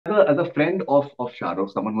as a friend of Shah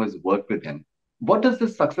Rukh, someone who has worked with him, what does the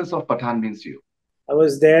success of Pathaan means to you? I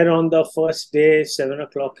was there on the first day, 7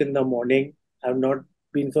 o'clock in the morning. I've not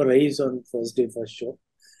been for Race on first day, first show.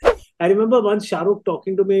 I remember once Shah Rukh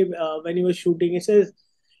talking to me when he was shooting. He says,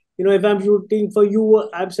 if I'm shooting for you,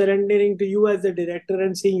 I'm surrendering to you as the director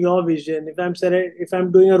and seeing your vision. If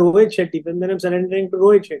I'm doing a Rohit Shetty film, then I'm surrendering to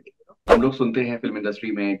Rohit Shetty. हम लोग सुनते हैं film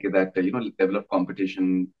industry में कि that level of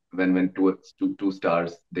competition when two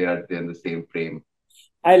stars they're in the same frame.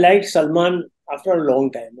 I liked Salman after a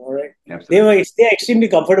long time. All right, Absolutely. they're extremely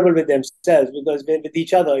comfortable with themselves because with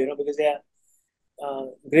each other, because they are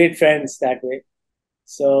great friends that way.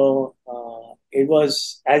 So it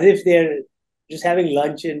was as if they're just having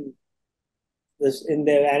lunch in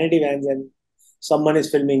their vanity vans and someone is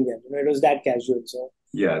filming them. It was that casual. So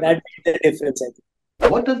Yeah. that made the difference, I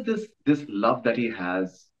think. What does this love that he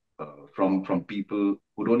has from people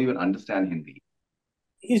who don't even understand Hindi?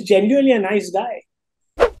 He's genuinely a nice guy.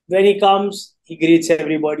 When he comes, he greets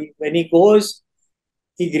everybody. When he goes,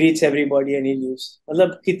 he greets everybody and he leaves.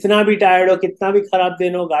 मतलब कितना भी tired हो, कितना भी खराब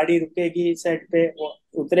दिन हो, गाड़ी रुकेगी सेट पे, वो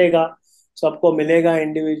उतरेगा, सबको मिलेगा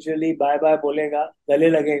इंडिविजुअली, बाय बाय बोलेगा, गले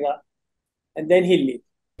लगेगा, and then he'll leave.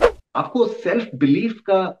 आपको सेल्फ बिलीफ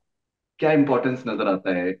का क्या इंपॉर्टेंस नजर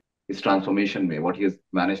आता है इस ट्रांसफॉर्मेशन में? What he has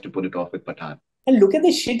managed to pull it off with Pathaan. And look at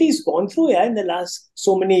the shit he's gone through, yeah, in the last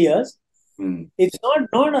so many years. It's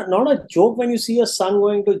not a joke when you see your son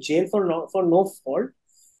going to jail for no fault,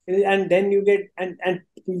 and then you get and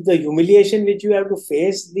the humiliation which you have to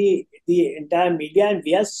face the entire media, and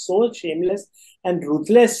we are so shameless and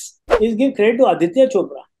ruthless. Please give credit to Aditya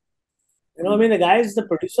Chopra. I mean, the guy is the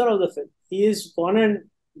producer of the film. He is gone and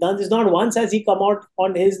done this. Not once has he come out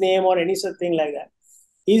on his name or any such thing like that.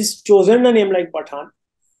 He's chosen a name like Pathaan.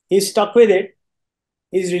 He's stuck with it.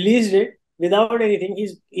 He's released it without anything.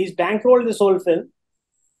 He's bankrolled this whole film,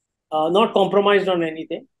 not compromised on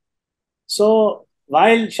anything. So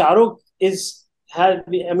while Shah Rukh I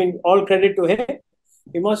mean, all credit to him,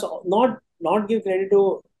 we must not give credit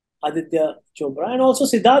to Aditya Chopra and also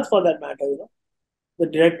Siddharth for that matter. The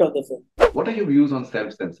director of the film. What are your views on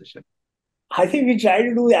self-censorship? I think we try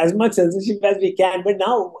to do as much censorship as we can, but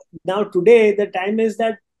now today the time is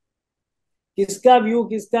that किसका view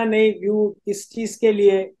किसका नहीं view किस चीज के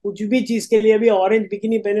लिए कुछ भी चीज के लिए भी ऑरेंज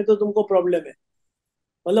बिकिनी पहने तो तुमको प्रॉब्लम है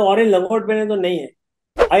मतलब ऑरेंज लंगोट पहने तो नहीं है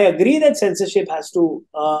I agree that censorship has to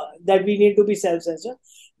that we need to be self-censored,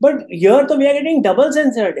 but here we are getting double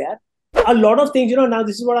censored. Yeah, a lot of things. Now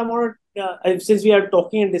this is what I want. Since we are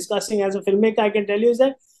talking and discussing as a filmmaker, I can tell you is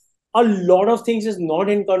that a lot of things is not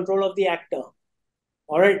in control of the actor.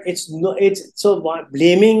 All right, it's so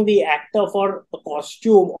blaming the actor for a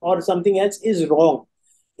costume or something else is wrong.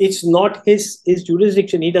 It's not his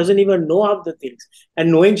jurisdiction. He doesn't even know half the things.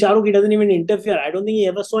 And knowing Shah Rukh, he doesn't even interfere. I don't think he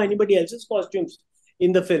ever saw anybody else's costumes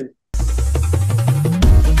in the film.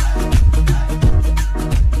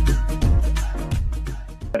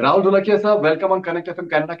 Rahul Dholakia sir, welcome on Connect FM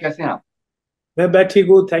Canada. कैसे हैं आप? मैं बहुत ठीक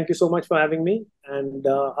हूँ. Thank you so much for having me. And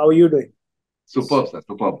how are you doing? Superb, sir.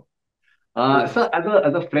 Superb. Sir,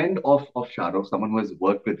 as a friend of Shah Rukh, someone who has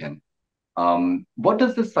worked with him, what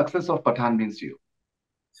does the success of Pathaan means to you?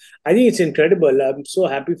 I think it's incredible. I'm so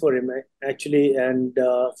happy for him actually, and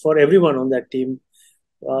for everyone on that team,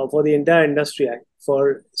 for the entire industry,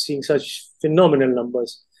 for seeing such phenomenal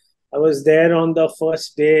numbers. I was there on the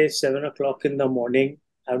first day, 7 o'clock in the morning.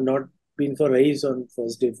 I've not been for Race on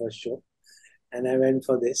first day, first show, and I went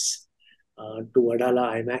for this to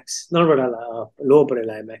Vadala IMAX, not Vadala, Lower Parel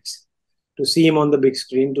IMAX, to see him on the big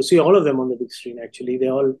screen, to see all of them on the big screen. Actually,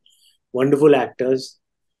 they're all wonderful actors.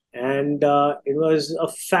 And it was a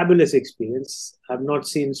fabulous experience. I've not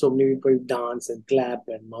seen so many people dance and clap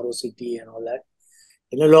and Maro City and all that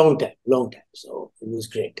in a long time, long time. So it was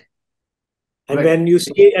great. And Right. when you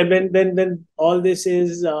see, and when all this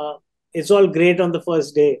is, it's all great on the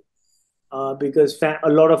first day because a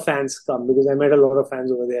lot of fans come because I met a lot of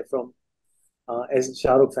fans over there from as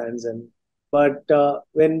Shah Rukh fans, but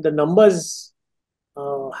when the numbers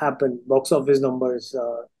happen, box office numbers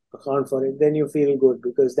account for it, then you feel good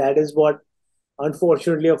because that is what,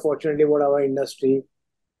 unfortunately or fortunately, what our industry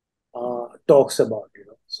talks about.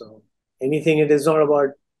 So anything, it is not about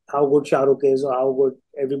how good Shah Rukh is or how good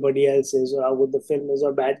everybody else is or how good the film is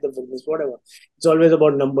or bad the film is, whatever. It's always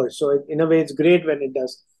about numbers. So in a way, it's great when it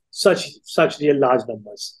does such real large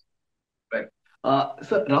numbers. Right.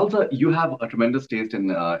 So Rahul sir, you have a tremendous taste in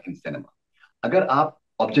cinema. अगर आप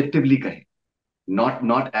objectively कहें,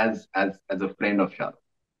 not as a friend of Shah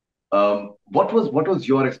Rukh, what was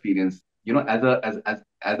your experience?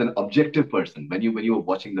 As an objective person when you were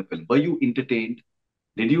watching the film, were you entertained?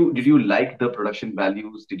 Did you like the production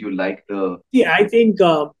values? Did you like the? Yeah, I think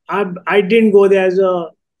I didn't go there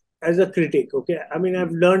as a critic. Okay, I mean I've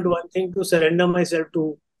Mm, learned one thing, to surrender myself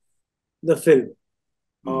to the film,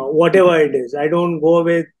 mm, whatever it is. I don't go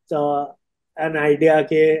with an idea.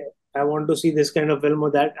 Okay, I want to see this kind of film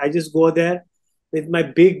or that. I just go there with my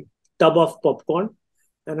big tub of popcorn,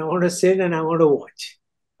 and I want to sit and I want to watch.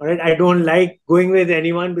 All right, I don't like going with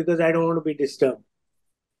anyone because I don't want to be disturbed.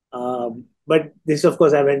 But this, of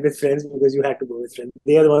course, I went with friends because you had to go with friends.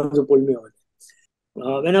 They are the ones who pulled me on.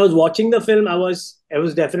 When I was watching the film, I was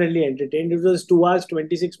definitely entertained. It was 2 hours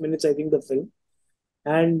 26 minutes, I think, the film,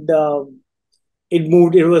 and it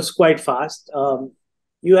moved. It was quite fast.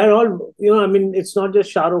 You had all, I mean, it's not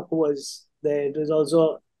just Shah Rukh who was there. It was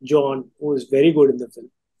also John, who was very good in the film.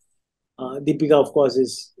 Deepika, of course,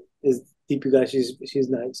 is Deepika. She's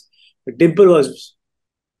nice. But Dimple was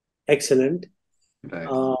excellent. right.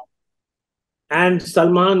 Uh, and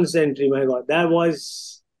Salman's entry, my God, that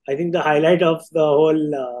was, I think, the highlight of the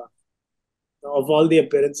whole of all the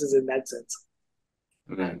appearances in that sense.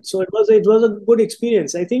 Right. And so it was a good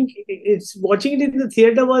experience. I think it's watching it in the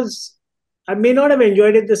theater was, I may not have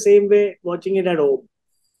enjoyed it the same way watching it at home.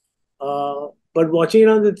 But watching it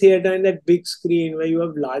on the theater in that big screen where you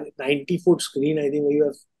have large 90-foot screen, I think, where you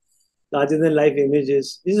have larger than life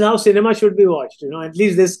images. This is how cinema should be watched. At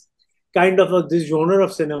least this kind of this genre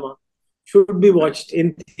of cinema should be Right. watched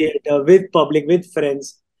in theater with public, with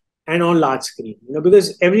friends, and on large screen.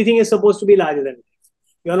 Because everything is supposed to be larger than life.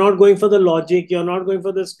 You're not going for the logic. You're not going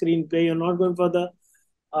for the screenplay. You're not going for the.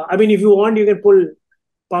 I mean, if you want, you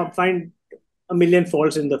can find a million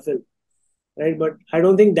faults in the film, right? But I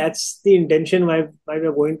don't think that's the intention why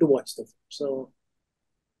we're going to watch the film. So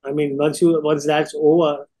I mean, once that's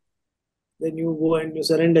over, then you go and you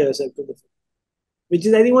surrender yourself to the film, which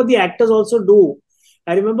is I think what the actors also do.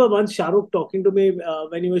 I remember once Shah Rukh talking to me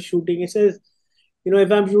when he was shooting. He says,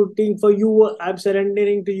 if I'm shooting for you, I'm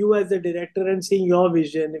surrendering to you as the director and seeing your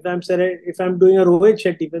vision. If I'm doing a Rohit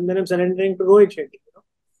Shetty film, then I'm surrendering to Rohit Shetty.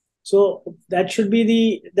 So that should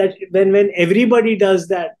be that when everybody does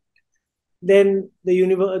that, then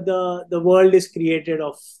the world is created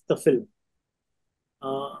of the film,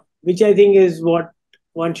 which I think is what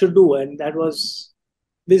one should do, and that was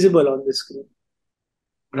visible on the screen.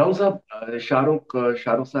 Rahul Saab, Shah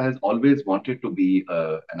Rukh Sir has always wanted to be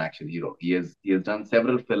an action hero. He has done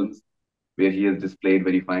several films where he has displayed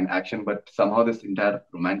very fine action, but somehow this entire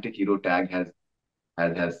romantic hero tag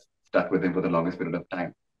has stuck with him for the longest period of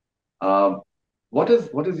time. Uh, what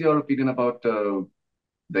is your opinion about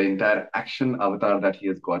the entire action avatar that he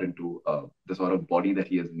has got into, the sort of body that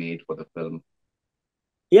he has made for the film?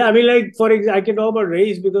 Yeah, I mean, like I can talk about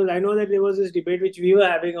race because I know that there was this debate which we were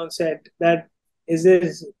having on set, that is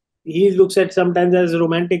this he looks at sometimes as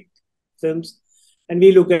romantic films, and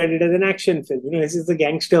we look at it as an action film. This is the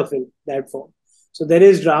gangster film, that form. So there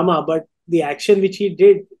is drama, but the action which he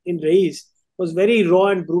did in Race was very raw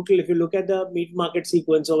and brutal. If you look at the meat market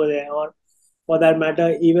sequence over there, or for that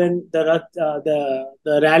matter, even the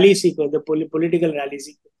rally sequence, the political rally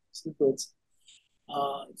sequence,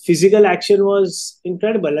 physical action was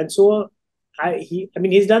incredible. And so I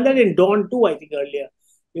mean, he's done that in Dawn too, I think, earlier,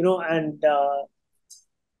 and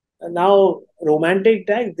now romantic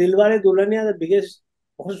tag, Dilwale Dulhania, the biggest,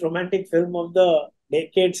 most romantic film of the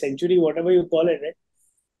decade, century, whatever you call it, right?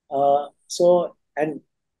 So and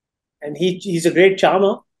he's a great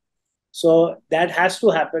charmer. So that has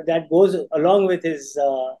to happen. That goes along with his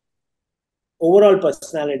overall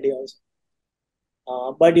personality also.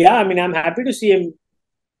 But yeah, I mean, I'm happy to see him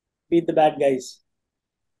beat the bad guys.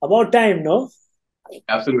 About time, no?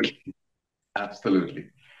 Absolutely, absolutely.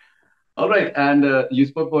 All right, and you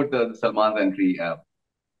spoke about Salman's entry,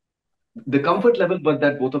 the comfort level, but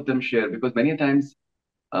that both of them share, because many times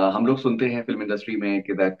हम लोग सुनते हैं film industry में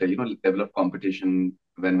कि that level of competition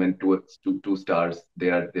when two stars they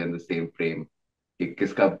are in the same frame, कि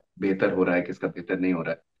किसका बेहतर हो रहा है, किसका बेहतर नहीं हो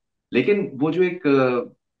रहा है. लेकिन वो जो एक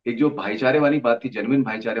जो भाईचारे वाली बात थी, genuine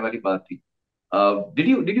भाईचारे वाली बात थी, did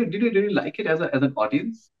you really like it as an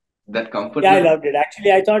audience, that comfort Yeah, I level? loved it.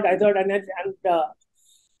 Actually, I thought, and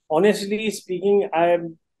honestly speaking,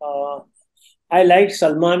 I liked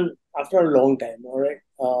Salman after a long time. All right,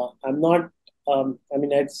 I'm not. I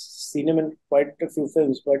mean, I'd seen him in quite a few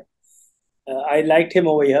films, but I liked him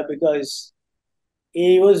over here because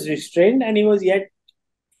he was restrained and he was yet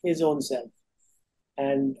his own self,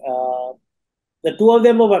 and the two of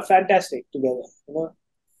them were fantastic together. They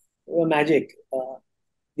were magic.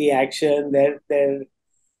 The action, their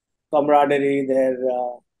camaraderie, their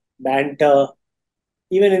banter,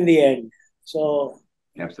 even in the end. So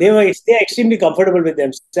Absolutely. They're extremely comfortable with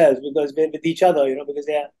themselves because with each other, because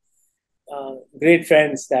they are great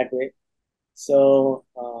friends that way. So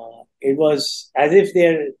it was as if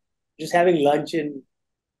they're just having lunch in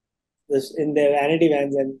their vanity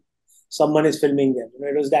vans and someone is filming them.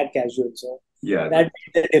 It was that casual. So Yeah, that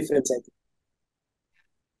made the difference, I think.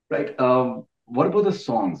 right. What about the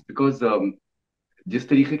songs? Because जिस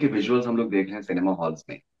तरीके के visuals हम लोग देख रहे हैं cinema halls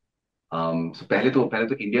में, so पहले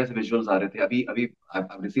तो इंडिया से विजुअल्स आ रहे थे. अभी अभी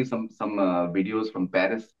I've received some videos from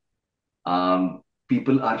Paris. um,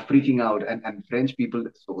 people are freaking out, and French people,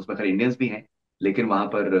 so उसमें खैर इंडियंस भी हैं, लेकिन वहां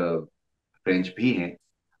पर फ्रेंच भी हैं.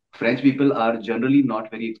 French people are generally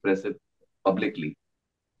not very expressive publicly,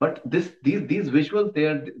 but these visuals,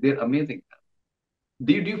 they're amazing.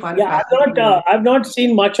 Do you find it Yeah, fascinating over there? I've not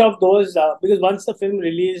seen much of those because once the film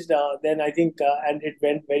released, then I think and it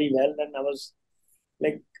went very well. Then I was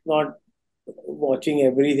like not watching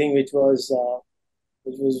everything which was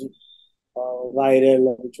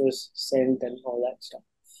viral, which was sent and all that stuff.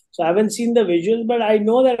 So I haven't seen the visuals, but I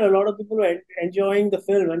know that a lot of people were enjoying the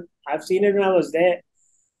film, and I've seen it when I was there.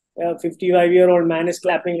 A 55-year-old man is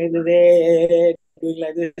clapping like this, "Hey," doing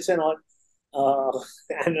like this and all. Uh,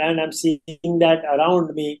 and I'm seeing that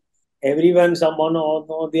around me. Everyone, someone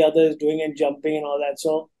or the other is doing and jumping and all that.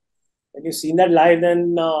 So when you've seen that live,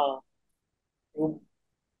 then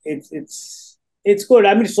it's it's good.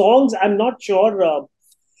 I mean, songs. I'm not sure.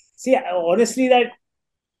 See, honestly, that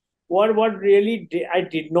what really I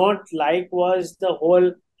did not like was the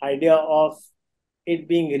whole idea of it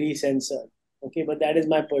being recensored. Okay, but that is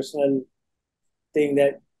my personal thing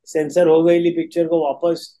that sensor हो गई picture को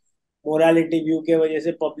वापस morality view के वजह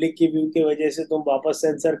से public की view के वजह से तुम वापस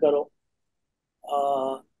सेंसर करो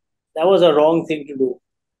that was a wrong thing to do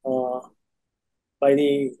by the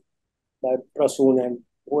by Prasoon and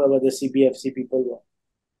whoever the CBFC people were.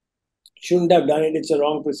 Shouldn't have done it. It's a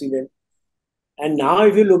wrong precedent. And now,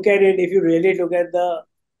 if you look at it, if you really look at the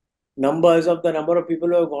numbers of the number of people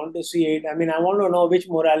who have gone to see it, I mean, I want to know which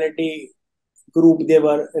morality group they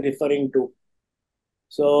were referring to.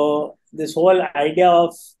 So this whole idea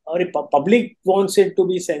of or public wants it to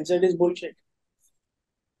be censored is bullshit.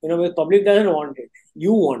 The public doesn't want it.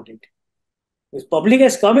 You want it. Because public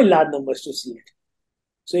has come in large numbers to see it.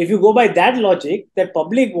 So if you go by that logic, that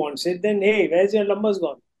public wants it, then hey, where's your numbers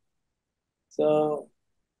gone? So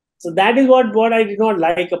that is what I did not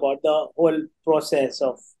like about the whole process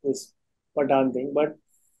of this Pathaan thing. But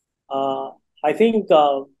I think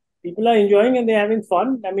people are enjoying and they're having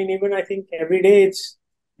fun. I mean, even I think every day it's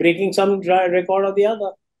breaking some record or the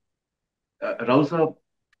other. Rahul sir,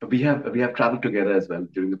 we have traveled together as well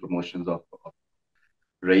during the promotions of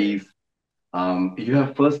Raif. You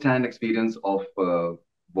have first-hand experience of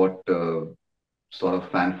what sort of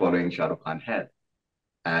fan following Shah Rukh Khan has,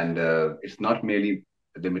 and it's not merely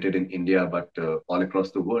limited in India, but all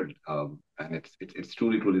across the world. And it's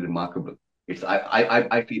truly remarkable.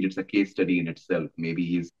 I feel it's a case study in itself. Maybe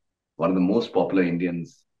he's one of the most popular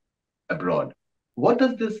Indians abroad. What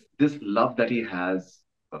does this love that he has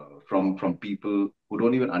from people who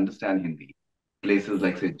don't even understand Hindi, places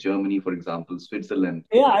like say Germany, for example, Switzerland,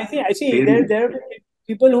 Yeah, I see. they There are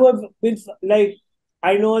people who have been like.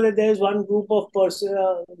 I know that there's one group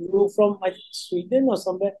from I think Sweden or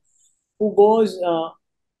somewhere who goes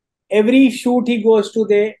every shoot he goes to,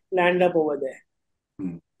 they land up over there,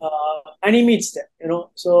 hmm, and he meets them.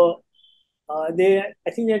 So they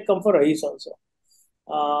I think they come for race also.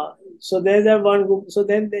 So there's that one group. So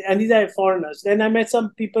and these are foreigners. Then I met some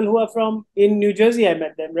people who are from in New Jersey. I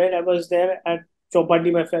met them, right? I was there at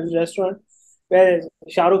Chopati, my friend's restaurant, where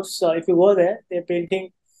Shah Rukh's, if you go there, they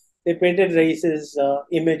painted Rais's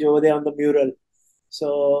image over there on the mural.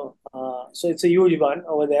 So it's a huge one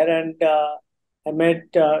over there. And I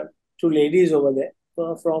met two ladies over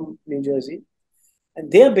there from New Jersey,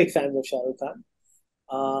 and they are big fans of Shah Rukh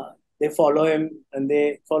Khan. They follow him and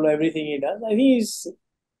they follow everything he does. I think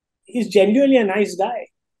he's genuinely a nice guy,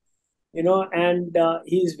 and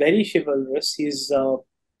he's very chivalrous. He's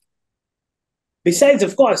besides,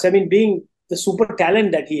 of course, I mean, being the super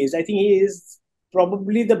talent that he is, I think he is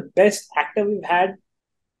probably the best actor we've had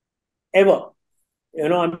ever. I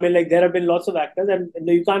mean, like there have been lots of actors, and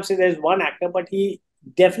you can't say there's one actor, but he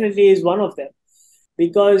definitely is one of them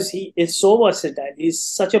because he is so versatile. He's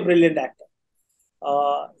such a brilliant actor.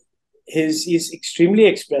 Uh, he's extremely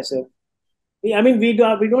expressive. I mean, we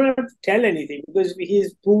don't have to tell anything because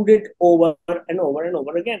he's proved it over and over and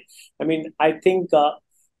over again. I mean, I think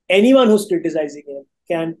anyone who's criticizing him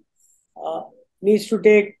can uh, needs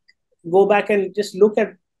to go back and just look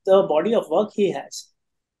at the body of work he has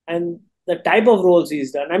and the type of roles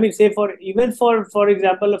he's done. I mean, say for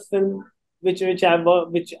example, a film. which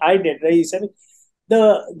I did, right? I mean,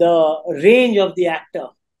 the range of the actor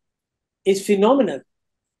is phenomenal,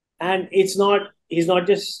 and he's not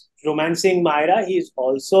just romancing Myra. He's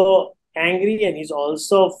also angry, and he's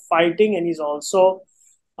also fighting, and he's also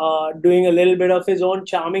doing a little bit of his own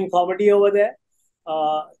charming comedy over there.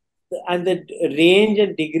 Uh, and the range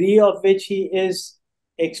and degree of which he is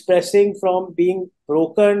expressing, from being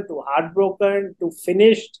broken to heartbroken to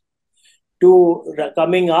finished to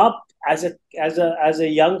coming up as a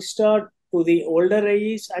youngster to the older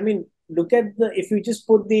age. I mean, look at the if you just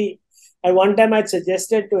put the. At one time, I'd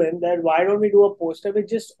suggested to him that why don't we do a poster with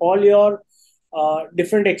just all your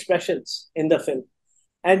different expressions in the film,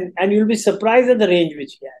 and you'll be surprised at the range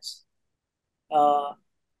which he has, uh,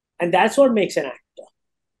 and that's what makes an actor,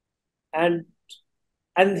 and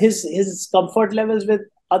his comfort levels with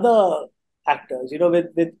other actors,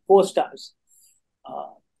 with co-stars. Uh,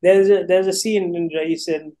 there's a scene in Rais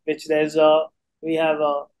in which we have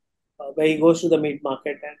where he goes to the meat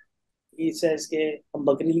market and he says कि हम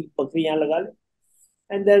बकरी यहाँ लगा ले,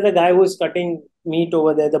 and there's a guy who's cutting meat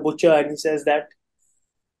over there, the butcher, and he says that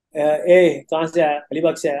hey, कहाँ से आया,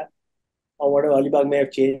 अलीबाग से आया, or whatever. Alibag may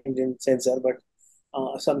have changed in censor, but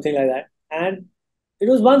something like that. And it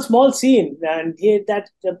was one small scene, and that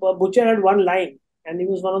butcher had one line, and he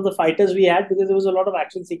was one of the fighters we had because there was a lot of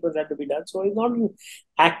action sequence that had to be done. So he's not an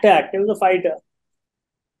actor; he was a fighter.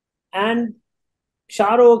 And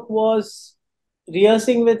Shah Rukh was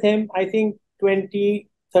rehearsing with him, I think 20,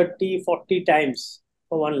 30, 40 times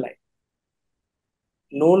for one line.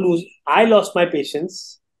 No lose. I lost my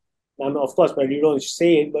patience. I mean, of course, but you don't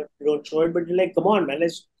say it, but you don't show it. But you're like, come on, man,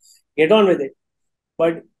 let's get on with it.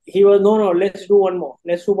 But he was, no, let's do one more.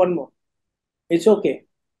 Let's do one more. It's okay.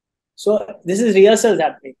 So this is rehearsals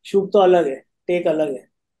happening. Shoot to alag hai, take alag hai.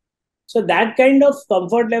 So that kind of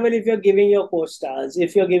comfort level, if you're giving your co-stars,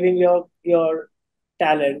 if you're giving your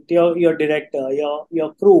talent, your director,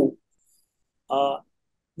 your crew, uh,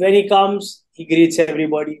 when he comes, he greets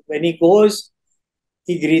everybody. When he goes,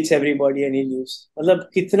 he greets everybody and he leaves. मतलब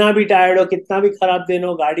कितना भी tired हो, कितना भी खराब दिन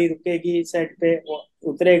हो, गाड़ी रुकेगी सेट पे, वो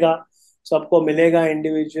उतरेगा, सबको मिलेगा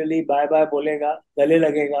इंडिविजुअली, बाय बाय बोलेगा, गले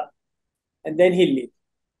लगेगा, and then he'll leave.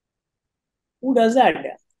 Who does that?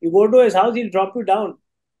 Yeah? You go to his house, he'll drop you down.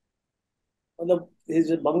 मतलब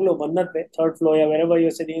his bungalow, Mannat पे, third floor, या wherever you're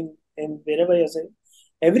sitting, in wherever you're sitting,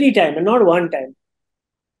 every time, and not one time.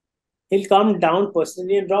 He'll come down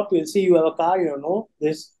personally and drop you. He'll see you have a car, you know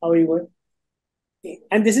this. How are you going?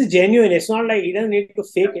 And this is genuine. It's not like he doesn't need to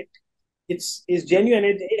fake it. It's genuine.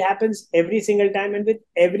 It happens every single time and with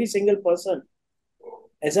every single person.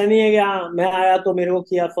 ऐसा नहीं है कि हाँ मैं आया तो मेरे को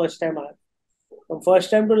किया फर्स्ट टाइम आया. From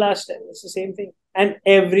first time to last time, it's the same thing. And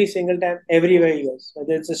every single time, everywhere he goes,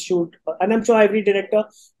 whether it's a shoot, and I'm sure every director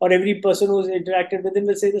or every person who's interacted with him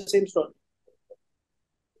will say the same story.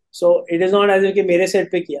 So it is not as if कि मेरे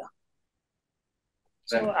set पे किया.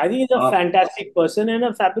 So I think he's a fantastic person and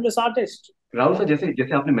a fabulous artist. Rahul sir, जैसे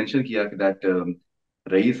जैसे आपने mention किया कि that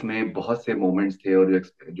rice में बहुत से मोमेंट्स थे, और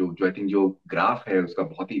जो आई थिंक जो ग्राफ है उसका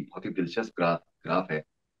बहुत ही दिलचस्प ग्राफ है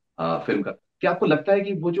फिल्म का. क्या आपको लगता है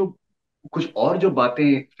कि वो जो कुछ और जो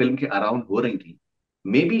बातें फिल्म के अराउंड हो रही थी,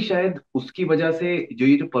 मे बी शायद उसकी वजह से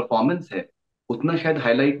ये जो परफॉर्मेंस है उतना शायद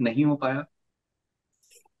हाईलाइट नहीं हो पाया?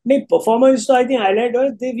 The performance, so I think highlight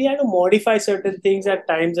was we had to modify certain things at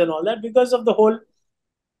times and all that because of the whole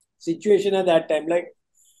situation at that time. Like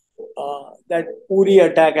that Uri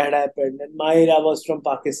attack had happened, and Mahira was from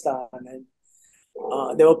Pakistan, and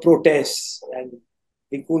there were protests, and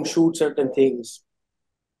we couldn't shoot certain things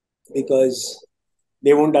because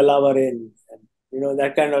they won't allow her in, and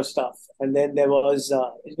that kind of stuff. And then there was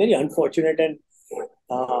it's very unfortunate and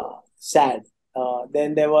sad.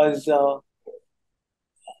 Then there was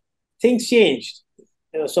things changed.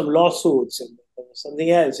 There were some lawsuits and there was something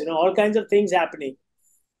else. All kinds of things happening.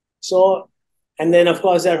 So, and then of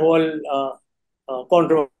course that whole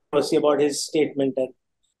controversy about his statement and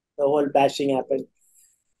the whole bashing happened.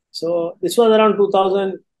 So this was around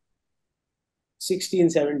 2016,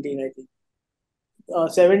 17, I think.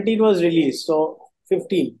 17 was released, so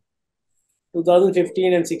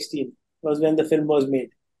 2015 and 16 was when the film was made.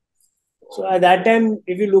 So at that time,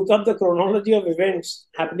 if you look up the chronology of events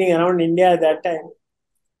happening around India at that time,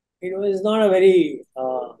 it was not a very,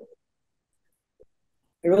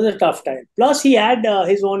 it was a tough time. Plus, he had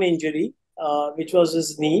his own injury, which was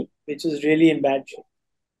his knee, which was really in bad shape.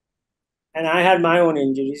 And I had my own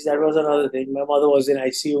injuries. That was another thing. My mother was in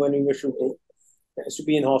ICU when we were shooting. I used to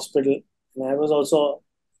be in hospital. And I was also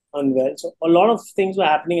unwell. So a lot of things were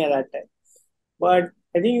happening at that time. But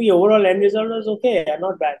I think the overall end result was okay,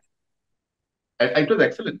 not bad. It was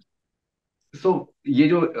excellent. सो ये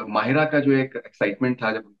जो माहिरा का जो एक excitement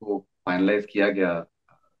था जब उनको finalise किया गया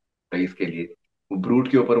रईस के लिए, वो ब्रूट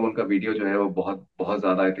के ऊपर उनका वीडियो जो है वो बहुत बहुत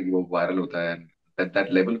ज्यादा आई थिंक वो वायरल होता है,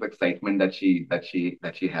 that level of excitement that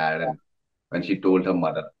she had, and when she told her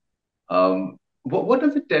mother, what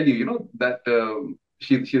does it tell you, you know, that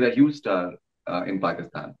she's a huge star in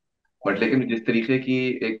Pakistan, but लेकिन जिस तरीके की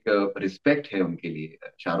एक respect है उनके लिए,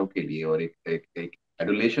 शाहरुख के लिए, और एक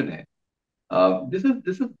एडुलेशन है, this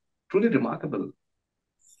is truly remarkable.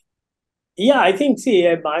 Yeah, I think,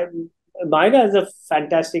 see, Myra is a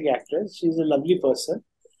fantastic actress. She's a lovely person.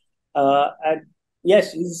 And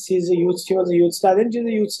yes, she was a youth star, then she's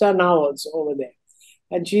a youth star now also over there.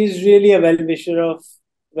 And she's really a well-wisher of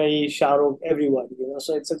very Shah Rukh, everyone,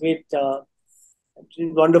 So it's a great,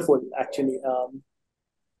 she's wonderful, actually.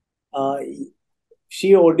 Uh,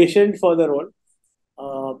 she auditioned for the role.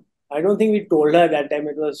 I don't think we told her that time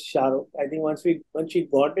it was Shah Rukh. I think once she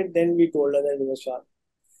got it, then we told her that it was Shah Rukh,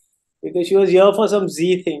 because she was here for some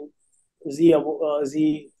Z thing, Z,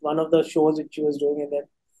 one of the shows that she was doing, and then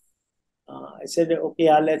I said, okay,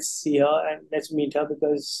 yeah, let's see her and let's meet her,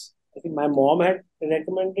 because I think my mom had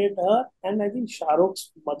recommended her, and I think Shah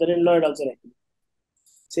Rukh's mother-in-law had also recommended,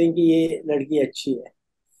 saying कि ये लड़की अच्छी है.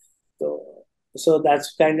 So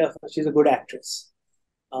that's kind of, she's a good actress.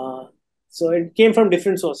 Uh, so it came from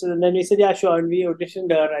different sources, and then we said, yeah, sure, and we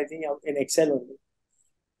auditioned her, I think, in Excel only,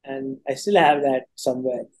 and I still have that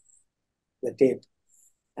somewhere, the tape.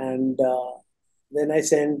 And then I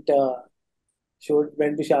went to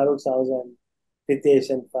Shah Rukh's house, and Ritesh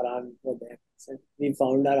and Farhan were there. So we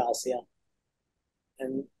found our Asya,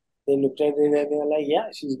 and they looked at it and they were like, yeah,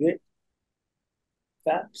 she's great.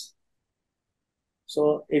 Fabs.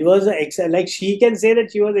 So it was like she can say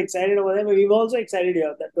that she was excited over there, but we were also excited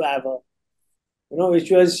here to have her.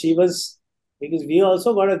 She was, because we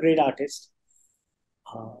also got a great artist.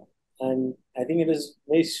 Uh, and I think it is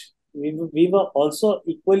we were also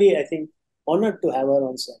equally, I think, honored to have her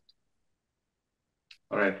on set.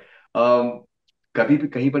 Alright. um, कभी भी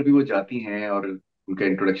कहीं पर भी वो जाती हैं और उनका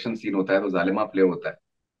इंट्रोडक्शन सीन होता है तो जालिमा प्ले होता है,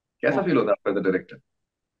 कैसा फील होता है आपका director?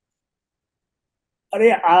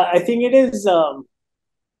 I think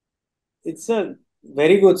it's a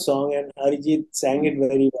very good song, and Arijit sang it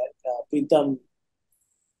very well. Pritam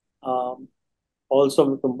um,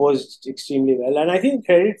 also composed extremely well, and I think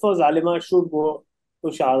credit for Zalima should go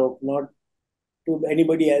to Shah Rukh, not to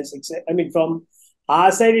anybody else. Except, I mean, from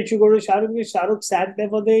our side, it should go to Shah Rukh, because Shah Rukh sat there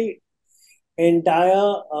for the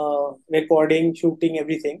entire recording, shooting,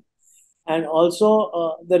 everything, and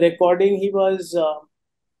also the recording. He was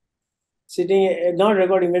sitting, not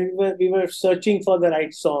recording, when we were searching for the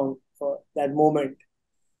right song for that moment.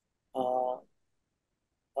 Uh,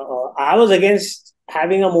 I was against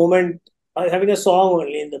having a moment, having a song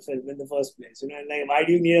only in the film in the first place. Like, why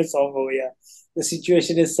do you need a song over here? The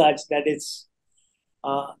situation is such that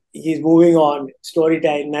he's moving on, story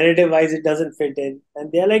time, narrative wise, it doesn't fit in. And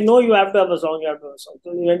they're like, no, you have to have a song, you have to have a song.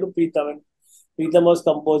 So we went to Pritam, and Pritam was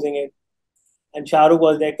composing it, and Shah Rukh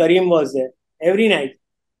was there, Kareem was there every night.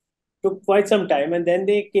 Took quite some time, and then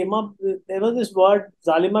they came up. There was this word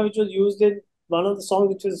Zalima, which was used in one of the songs,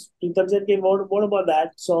 which was Pritam said, what about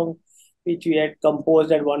that song which we had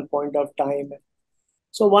composed at one point of time?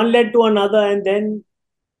 So one led to another, and then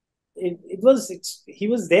he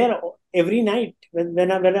was there every night when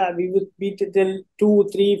we would be till 2,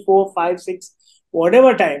 3, 4, 5, 6,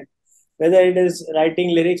 whatever time, whether it is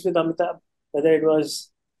writing lyrics with Amitabh, whether it was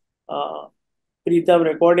uh, Pritam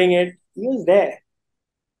recording it, he was there.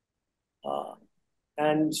 Uh,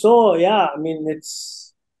 and so, yeah, I mean,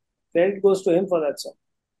 it's credit goes to him for that song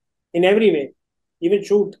in every way, even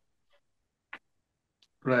shoot.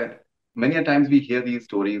 Right. Many a times we hear these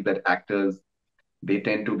stories that actors, they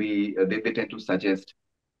tend to be they tend to suggest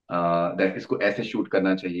that इसको ऐसे shoot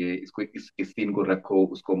करना चाहिए, इसको इस scene को रखो,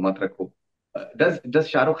 उसको मत रखो. Does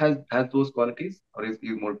Shah Rukh has those qualities, or is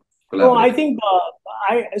he more No, I collaborative? think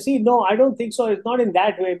I see. No, I don't think so. It's not in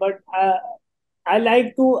that way, but I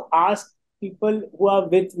like to ask people who are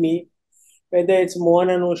with me, whether it's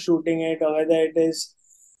Mohan who's shooting it, or whether it is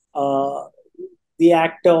uh, the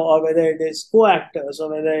actor, or whether it is co-actors, or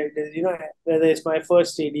whether it is, whether it's my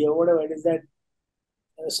first AD or whatever it is, that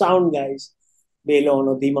sound guys, Belon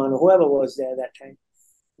or Diman or whoever was there that time.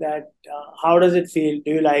 That how does it feel?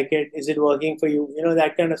 Do you like it? Is it working for you?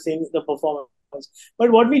 That kind of thing, the performance.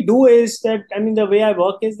 But what we do is that, I mean, the way I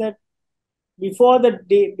work is that before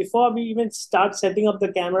we even start setting up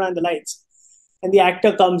the camera and the lights, and the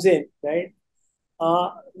actor comes in, right?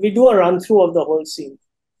 We do a run through of the whole scene.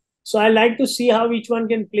 So I like to see how each one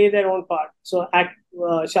can play their own part. So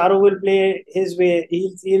Shah Rukh will play his way.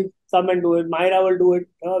 He'll come and do it. Myra will do it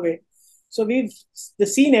her way. So the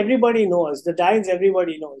scene everybody knows, the dialogues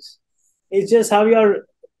everybody knows. It's just how you're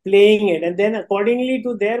playing it, and then accordingly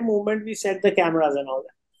to their movement, we set the cameras and all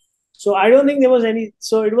that. So I don't think there was any.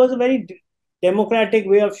 So it was a very democratic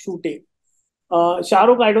way of shooting. Shah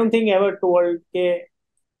Rukh, I don't think ever told के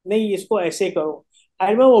नहीं इसको ऐसे करो.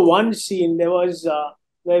 I remember one scene there was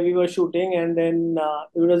where we were shooting, and then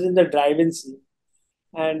it was in the drive-in scene,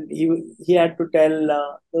 and he had to tell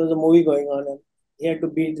there was a movie going on, and he had to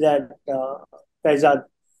beat that Faizad,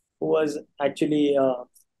 who was actually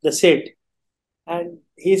the Seth. And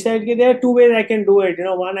he said, there are two ways I can do it.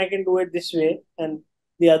 One, I can do it this way, and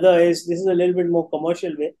the other is this is a little bit more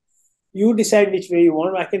commercial way. You decide which way you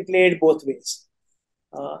want. I can play it both ways.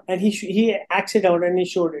 And he acts it out and he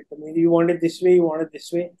showed it. I mean, you want it this way, you want it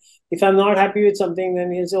this way. If I'm not happy with something,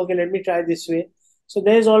 then he'll say, okay, let me try this way. So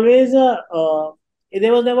there's always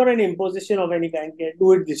there was never an imposition of any kind.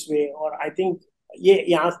 Do it this way, or I think ये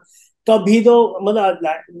यहाँ कभी तो मतलब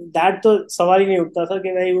that तो सवाल ही नहीं उठता था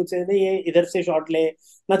कि भाई मुझसे नहीं ये इधर से शॉट ले.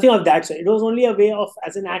 Nothing of that. So it was only a way of,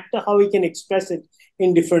 as an actor, how he can express it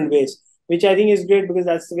in different ways, which I think is great because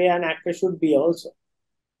that's the way an actor should be also.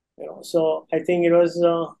 So I think it was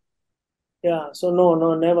yeah. So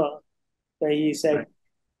no, never. He said right.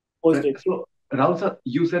 posed Right. it. So Rahul sir,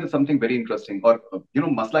 you said something very interesting. और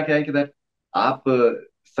मसला क्या है कि that आप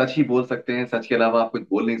सच ही बोल सकते हैं, सच के अलावा आप कुछ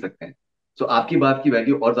बोल नहीं सकते हैं. So आपकी बात की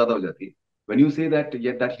वैल्यू और ज्यादा हो जाती है. When you say that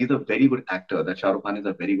yeah, that he's a very good actor, that Shah Rukh Khan is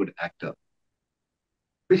a very good actor.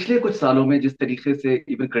 पिछले कुछ सालों में जिस तरीके से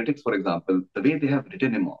even critics for example, the way they have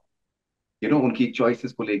written him off, उनकी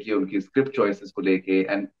choices को लेके, उनकी स्क्रिप्ट चॉइसेस को लेके,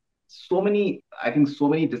 and so many, I think so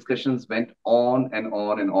many discussions went on and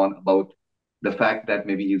on and on about the fact that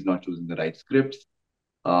maybe he's not choosing the right scripts,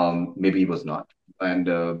 maybe he was not, and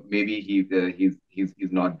maybe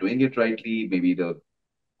he's not doing it rightly, maybe the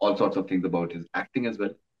all sorts of things about his acting as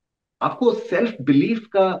well. आपको self belief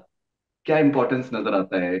का क्या importance नजर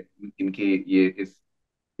आता है इनके ये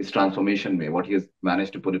इस transformation में, what he has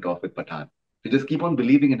managed to pull it off with Pathaan, to just keep on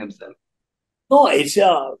believing in himself? No, I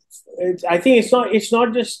think it's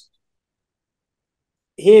not just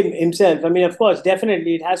him himself. I mean, of course,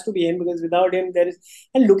 definitely it has to be him because without him, there is.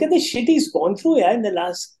 And look at the shit he's gone through, yeah, in the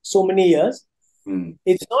last so many years.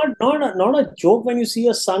 It's not a joke when you see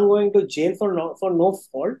your son going to jail for no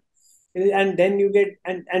fault, and then you get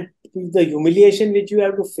and the humiliation which you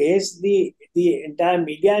have to face the entire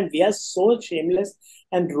media, and we are so shameless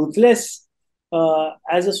and ruthless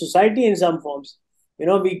as a society in some forms. We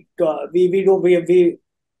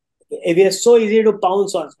are so easy to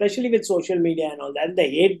pounce on, especially with social media and all that. The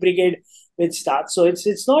hate brigade which starts. So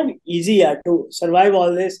it's not easy to survive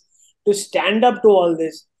all this, to stand up to all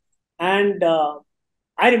this. And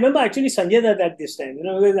I remember actually Sanjay Dutt at this time,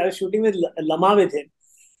 because I was shooting with Lama with him.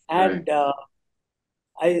 And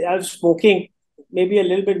I was smoking maybe a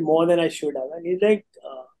little bit more than I should have. And he's like,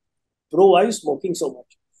 bro, why are you smoking so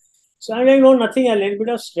much? So I'm like, no, nothing, a little bit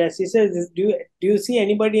of stress. He says, do you see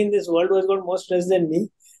anybody in this world who has got more stress than me?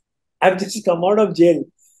 I've just come out of jail,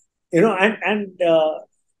 and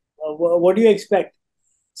what do you expect?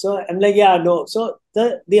 So I'm like, yeah, no. So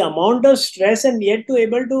the amount of stress and yet to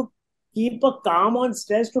able to keep a calm on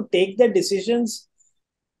stress to take the decisions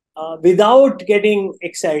without getting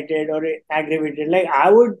excited or aggravated. Like I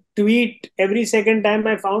would tweet every second time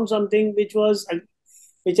I found something which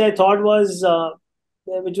I thought was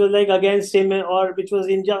which was like against him or which was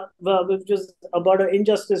about an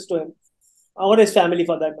injustice to him or his family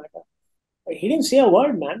for that matter. He didn't say a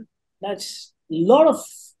word, man. That's lot of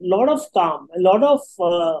calm, a lot of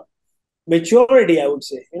maturity, I would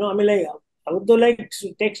say. I mean, like I would do like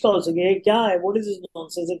text also. What is this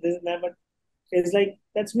nonsense? This and that, but it's like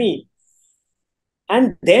that's me.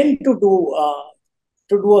 And then to do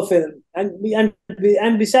a film, and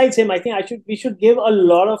besides him, I think we should give a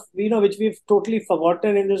lot of which we've totally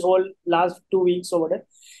forgotten in this whole last 2 weeks or whatever,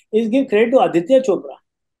 is give credit to Aditya Chopra.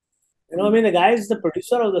 I mean, the guy is the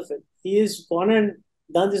producer of the film. He is gone and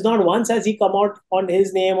done this. Not once has he come out on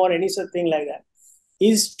his name or any such thing like that.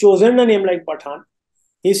 He's chosen a name like Pathaan.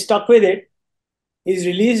 He's stuck with it. He's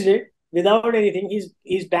released it without anything.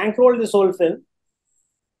 He's bankrolled this whole film,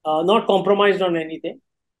 not compromised on anything.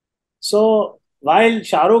 So while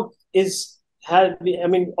Shah Rukh I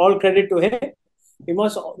mean, all credit to him, he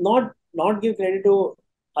must not give credit to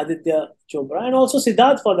Aditya Chopra and also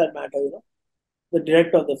Siddharth for that matter. The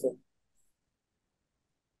director of the film.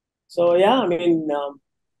 So yeah, I mean,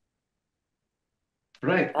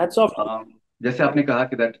 right. hats off. जैसे आपने कहा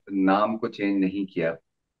कि that नाम को change नहीं किया,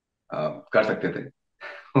 कर सकते थे,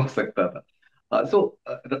 हो सकता था. सो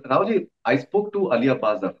Rahul ji, I spoke to Ali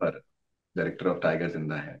Abbas Zafar, director of tiger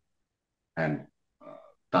जिंदा है, and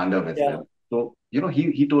Tandav as Yeah. well. So,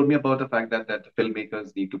 he told me about the fact that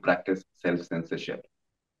filmmakers need to practice self-censorship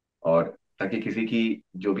और ताकि किसी की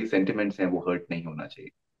जो भी sentiments हैं वो hurt नहीं होना चाहिए.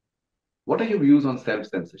 What are your views on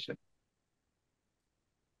self-censorship?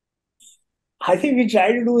 I think we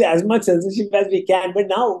try to do as much censorship as we can, but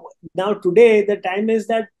now today the time is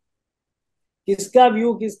that किसका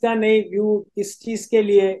व्यू किसका नहीं व्यू किस चीज के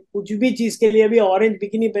लिए कुछ भी चीज के लिए भी ऑरेंज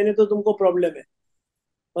बिकिनी पहने तो तुमको प्रॉब्लम है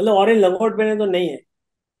मतलब ऑरेंज लंगोट पहने तो नहीं है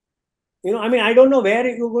I mean I don't know where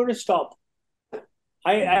you're going to stop.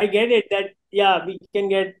 I get it that yeah we can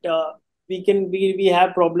get we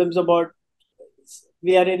have problems about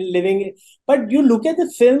we are in living but you look at the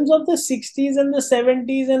films of the 60s and the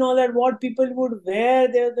 70s and all that what people would wear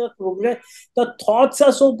the progress the thoughts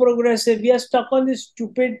are so progressive we are stuck on this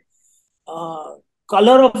stupid uh,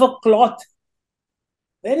 color of a cloth.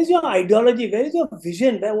 Where is your ideology? Where is your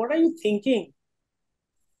vision? What are you thinking?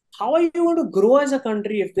 How are you going to grow as a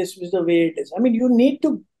country if this is the way it is? I mean, you need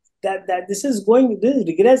to that this is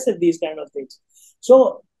regressive, these kind of things.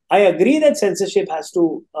 So I agree that censorship has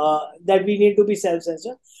to that we need to be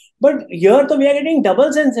self-censored. But here we are getting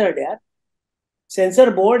double censored, yeah.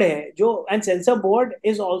 Censor board hai, and censor board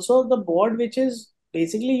is also the board which is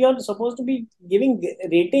basically you're supposed to be giving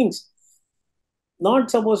ratings.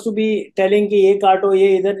 Not supposed to be telling कि ये काटो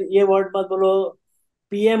ये इधर ये word मत बोलो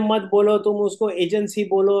PM मत बोलो तुम उसको एजेंसी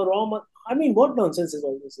बोलो रॉ मत I mean what nonsense is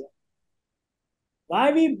all this here? Why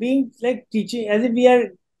are we being like teaching as if we are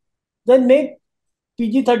then make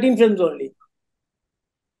PG-13 films only?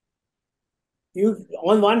 You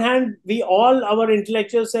on one hand we all our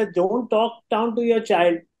intellectuals said don't talk down to your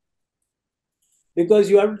child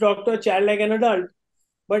because you have to talk to a child like an adult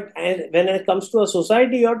but when it comes to a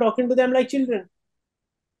society you're talking to them like children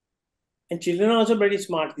and children are also pretty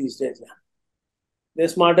smart these days. They're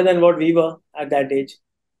smarter than what we were at that age.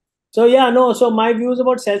 So yeah, no. So my views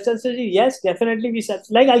about self-censorship, yes, definitely we self.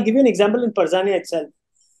 Like I'll give you an example in Parzania itself.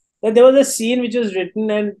 That there was a scene which was written,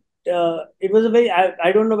 and it was a very.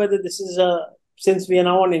 I don't know whether this is since we are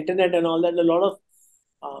now on internet and all that. A lot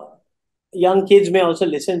of young kids may also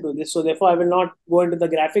listen to this. So therefore, I will not go into the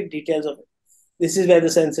graphic details of it. This is where the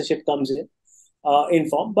censorship comes in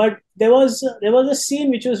form. But there was a scene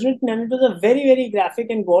which was written, and it was a very very graphic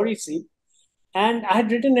and gory scene and I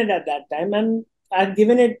had written it at that time, and I had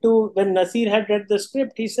given it to when Nasir had read the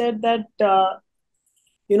script. He said that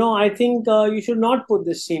I think you should not put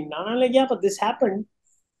this scene now. And I'm like, yeah, but this happened,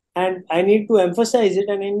 and I need to emphasize it,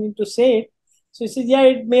 and I need to say it. So he says, yeah,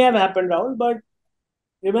 it may have happened, Rahul, but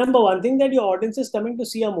remember one thing that your audience is coming to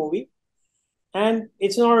see a movie, and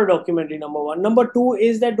it's not a documentary. Number one, number two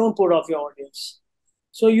is that don't put off your audience.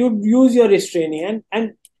 So you use your restraining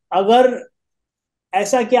and अगर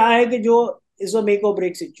ऐसा क्या है कि जो is a make or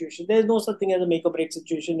break situation. There is no such thing as a make or break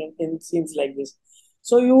situation in scenes like this.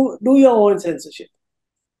 So you do your own censorship.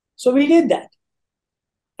 So we did that.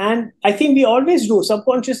 And I think we always do.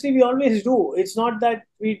 Subconsciously, we always do. It's not that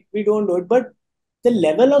we don't do it. But the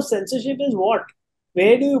level of censorship is what?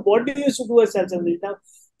 What do you do as self-censorship?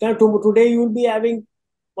 Now today you will be having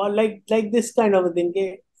like this kind of a thing.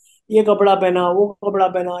 कि ये कपड़ा पहना वो कपड़ा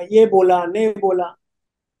पहना ये बोला नहीं बोला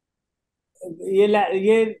ये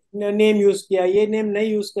नेम यूज किया ये नेम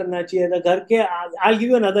नहीं यूज करना चाहिए था घर के I'll give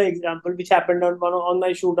you another example which happened on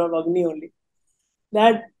my shoot on Agni only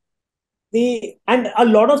that and a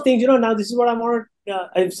lot of things now this is what I want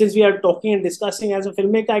since we are talking and discussing as a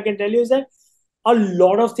filmmaker I can tell you is that a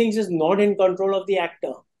lot of things is not in control of the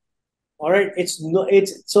actor. All right,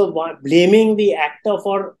 it's so blaming the actor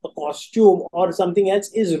for a costume or something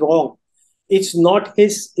else is wrong. It's not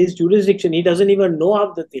his jurisdiction. He doesn't even know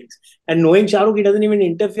half the things. And knowing Shah Rukh, he doesn't even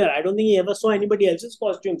interfere. I don't think he ever saw anybody else's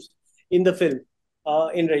costumes in the film,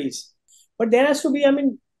 in Raees. But there has to be, I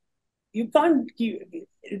mean, you can't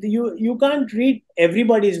read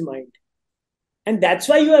everybody's mind. And that's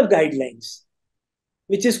why you have guidelines,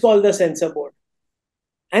 which is called the censor board.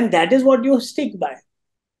 And that is what you stick by.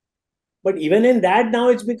 But even in that now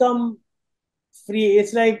it's become free.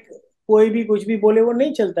 It's like कोई भी कुछ भी बोले वो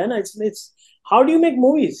नहीं चलता है ना. It's how do you make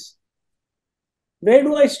movies? Where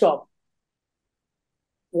do I stop?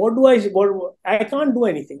 I can't do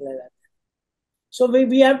anything like that. So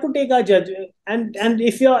we have to take our judgment. And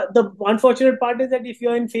if the unfortunate part is that if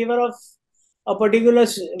you're in favor of a particular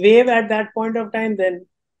wave at that point of time, then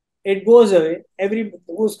it goes away.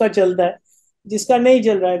 Uska chalta hai. Jiska nahi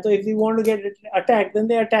chal raha hai. So if we want to get attacked, then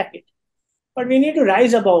they attack it. But we need to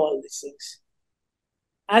rise above all these things.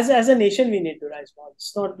 As a nation, we need to rise above.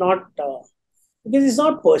 It's not because it's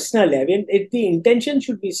not personal. I mean, the intention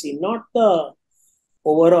should be seen, not the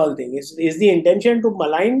overall thing. Is the intention to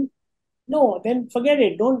malign? No, then forget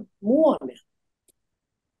it. Don't move on.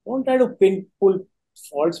 Don't try to pull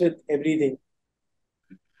faults with everything.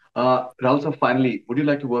 Rahul, so finally, would you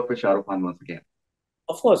like to work with Shah Rukh Khan once again?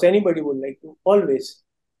 Of course, anybody would like to. Always.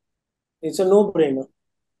 It's a no-brainer.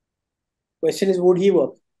 Question is, would he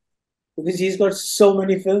work? Because he's got so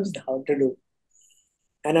many films now to do.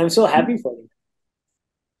 And I'm so happy for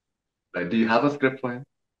him. Do you have a script for him?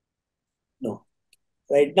 No.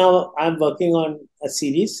 Right now, I'm working on a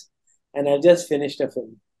series and I've just finished a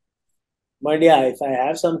film. But yeah, if I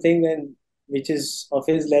have something then which is of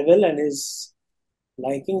his level and his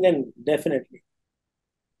liking, then definitely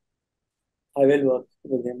I will work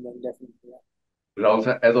with him. Then definitely. Yeah. Rahul,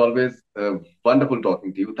 sir, as always, wonderful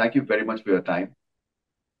talking to you. Thank you very much for your time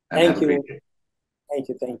and have Thank a great you. day. Thank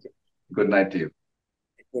you. Thank you. Good night to you.